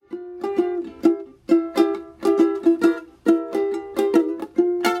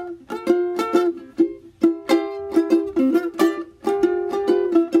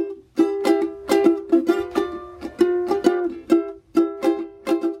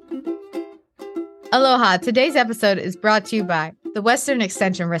Aloha. Today's episode is brought to you by the Western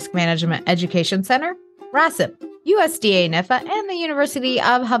Extension Risk Management Education Center, RASIP, USDA NIFA, and the University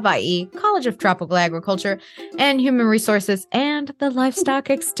of Hawaii, College of Tropical Agriculture and Human Resources, and the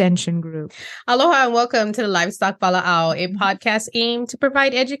Livestock Extension Group. Aloha and welcome to the Livestock Bala'au, a podcast aimed to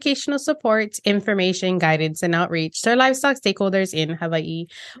provide educational support, information, guidance, and outreach to our livestock stakeholders in Hawaii.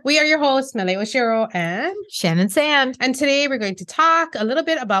 We are your hosts, Mele Oshiro and Shannon Sand. And today we're going to talk a little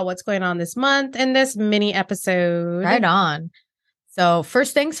bit about what's going on this month in this mini episode. Right on. So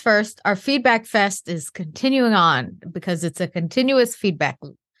first things first, our Feedback Fest is continuing on because it's a continuous feedback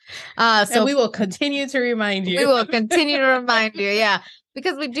loop. And we will continue to remind you. We will continue to remind you, yeah,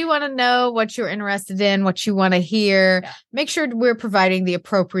 because we do want to know what you're interested in, what you want to hear. Yeah. Make sure we're providing the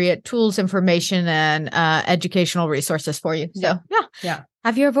appropriate tools, information, and educational resources for you. So, yeah.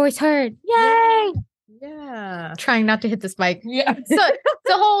 Have your voice heard. Yay! Yeah. Trying not to hit this mic. Yeah. So it's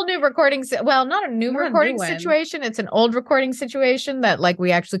a whole new recording. Well, not a new recording situation. It's an old recording situation that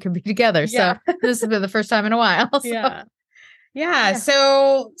we actually could be together. Yeah. So this has been the first time in a while. So. Yeah. Yeah,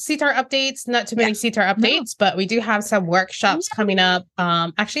 so CTAR updates, not too many CTAR updates, but we do have some workshops coming up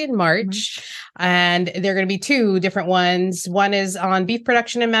actually in March, and they're going to be two different ones. One is on beef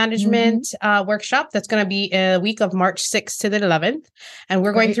production and management workshop. That's going to be a week of March 6th to the 11th, and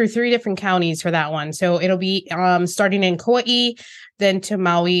we're going through 3 different counties for that one. So it'll be starting in Kauai, then to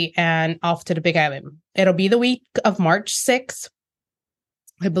Maui, and off to the Big Island. It'll be the week of March 6th.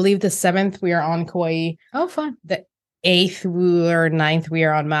 I believe the 7th we are on Kauai. Oh, fun. The 8th or 9th, we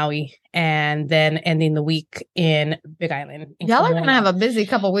are on Maui, and then ending the week in Big Island. Y'all are going to have a busy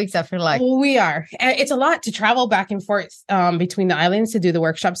couple weeks, I feel like. We are. It's a lot to travel back and forth between the islands to do the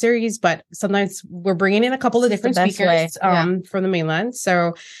workshop series, but sometimes we're bringing in a couple of different speakers from the mainland.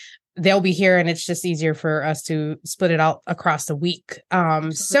 So they'll be here, and it's just easier for us to split it out across the week.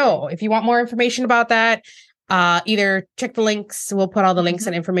 So if you want more information about that, either check the links. We'll put all the links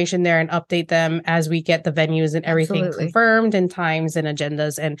and information there and update them as we get the venues and everything confirmed, and times and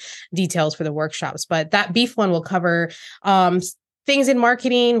agendas and details for the workshops. But that beef one will cover things in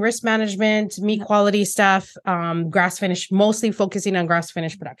marketing, risk management, meat quality stuff, grass finish, mostly focusing on grass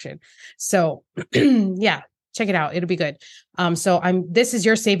finish production. So yeah, check it out. It'll be good. This is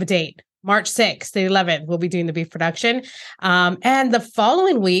your save a date. March 6th, the 11th, we'll be doing the beef production. And the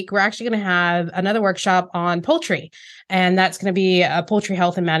following week, we're actually going to have another workshop on poultry. And that's going to be a poultry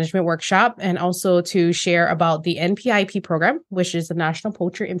health and management workshop, and also to share about the NPIP program, which is the National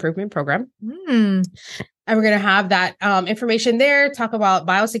Poultry Improvement Program. And we're going to have that information there, talk about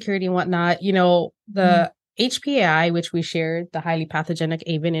biosecurity and whatnot. You know, the HPAI, which we shared, the highly pathogenic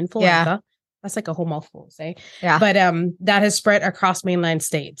avian influenza. Yeah. That's like a whole mouthful, say. Yeah. But that has spread across mainland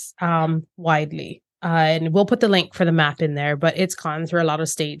states widely. And we'll put the link for the map in there, but it's gone through a lot of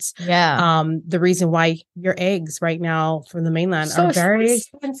states. Yeah. The reason why your eggs right now from the mainland are very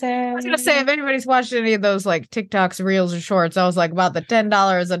expensive. I was going to say, if anybody's watched any of those TikToks, reels, or shorts, I was about the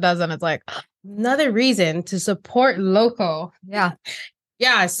 $10 a dozen. It's another reason to support local. Yeah.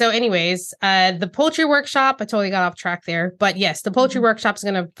 Yeah. So anyways, the poultry workshop, I totally got off track there. But yes, the poultry workshop is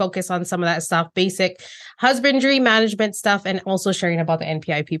going to focus on some of that stuff, basic husbandry management stuff, and also sharing about the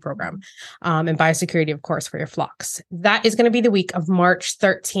NPIP program and biosecurity, of course, for your flocks. That is going to be the week of March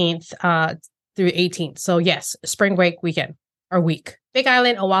 13th through 18th. So yes, spring break weekend or week. Big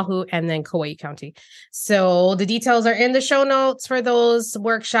Island, Oahu, and then Kauai County. So the details are in the show notes for those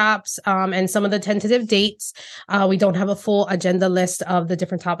workshops and some of the tentative dates. We don't have a full agenda list of the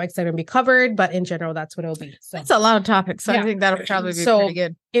different topics that are going to be covered, but in general, that's what it'll be. So that's a lot of topics. So I think that'll probably be pretty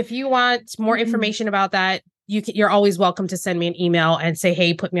good. If you want more information about that, you're always welcome to send me an email and say,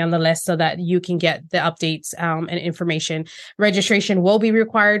 hey, put me on the list so that you can get the updates and information. Registration will be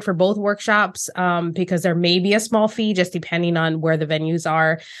required for both workshops because there may be a small fee just depending on where the venues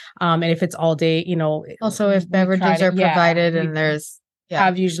are. And if it's all day, also if beverages are provided and there's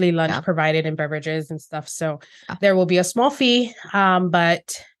have usually lunch provided and beverages and stuff. So there will be a small fee.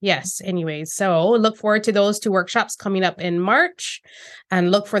 But yes, anyways, so look forward to those 2 workshops coming up in March, and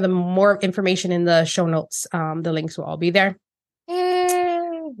look for the more information in the show notes. The links will all be there.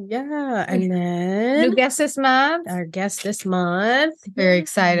 Yeah. And then new guest this month. Our guest this month. Very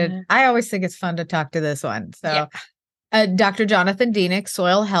excited. I always think it's fun to talk to this one. So Dr. Jonathan Dienick,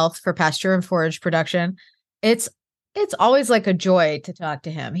 soil health for pasture and forage production. It's always a joy to talk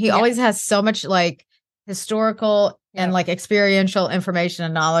to him. He always has so much historical and experiential information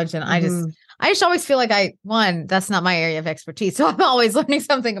and knowledge. And I just always feel that's not my area of expertise. So I'm always learning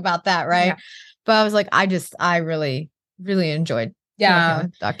something about that. Right. Yeah. But I was I really, really enjoyed Yeah.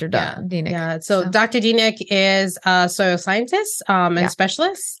 Dr. Dinick. Yeah. So Dr. Dinick is a soil scientist and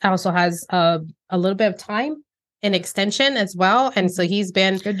specialist. Also has a little bit of time in extension as well. And so he's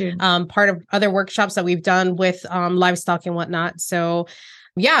been part of other workshops that we've done with livestock and whatnot. So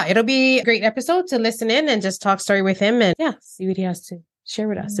yeah, it'll be a great episode to listen in and just talk story with him and see what he has to share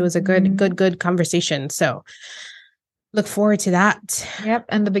with us. It was a good conversation. So look forward to that. Yep.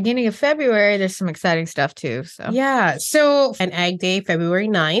 And the beginning of February, there's some exciting stuff too. So yeah. So an Ag Day, February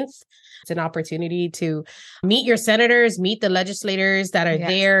 9th. It's an opportunity to meet your senators, meet the legislators that are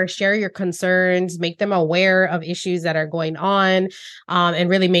there, share your concerns, make them aware of issues that are going on, and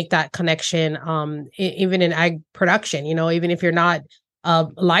really make that connection, even in ag production, even if you're not a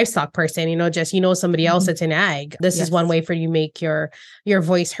livestock person, just, somebody else that's in ag. This is one way for you to make your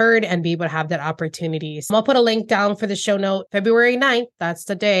voice heard and be able to have that opportunity. So I'll put a link down for the show note, February 9th. That's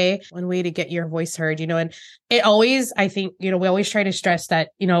the day, one way to get your voice heard, and it always, I think, we always try to stress that,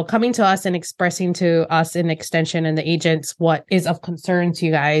 coming to us and expressing to us in extension and the agents, what is of concern to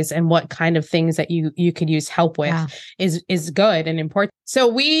you guys and what kind of things that you could use help with is good and important. So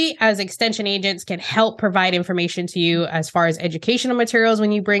we as extension agents can help provide information to you as far as educational materials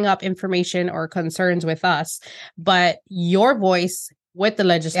when you bring up information or concerns with us, but your voice with the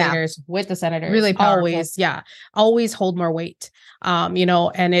legislators, with the senators, really powerful. always hold more weight. And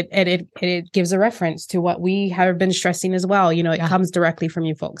it gives a reference to what we have been stressing as well. It comes directly from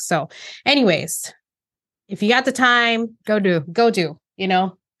you folks. So anyways, if you got the time, go do, get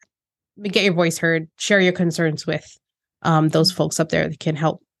your voice heard, share your concerns with those folks up there that can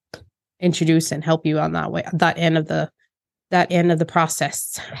help introduce and help you on that end of the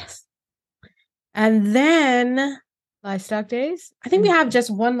process. Yes. And then livestock days. I think we have just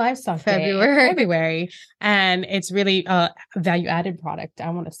one livestock February, and it's really a value-added product,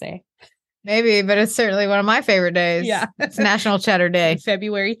 I want to say. Maybe, but it's certainly one of my favorite days. Yeah. It's National Cheddar Day.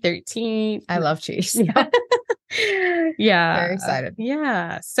 February 13th. I love cheese. Yeah. Very excited.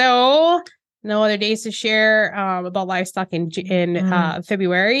 Yeah. So no other days to share about livestock in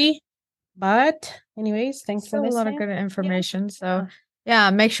February. But anyways, thanks for listening. A lot of good information. So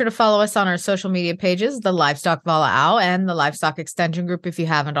make sure to follow us on our social media pages, the Livestock Vala'au and the Livestock Extension Group if you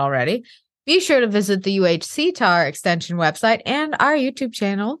haven't already. Be sure to visit the UHCTAR Extension website and our YouTube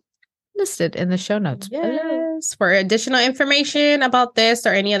channel listed in the show notes. Yes. For additional information about this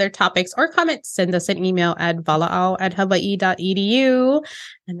or any other topics or comments, send us an email at vala'au@hawaii.edu.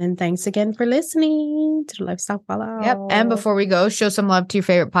 And then thanks again for listening to the Livestock Vala'au. Yep. And before we go, show some love to your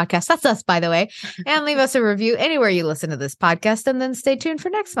favorite podcast. That's us, by the way. And leave us a review anywhere you listen to this podcast. And then stay tuned for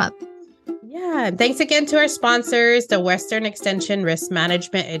next month. Yeah. And thanks again to our sponsors, the Western Extension Risk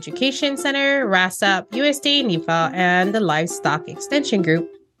Management Education Center, RASAP, USDA, NIFA, and the Livestock Extension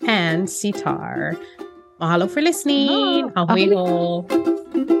Group and CTAR. Mahalo for listening. Ahoy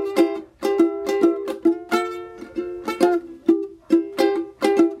ho.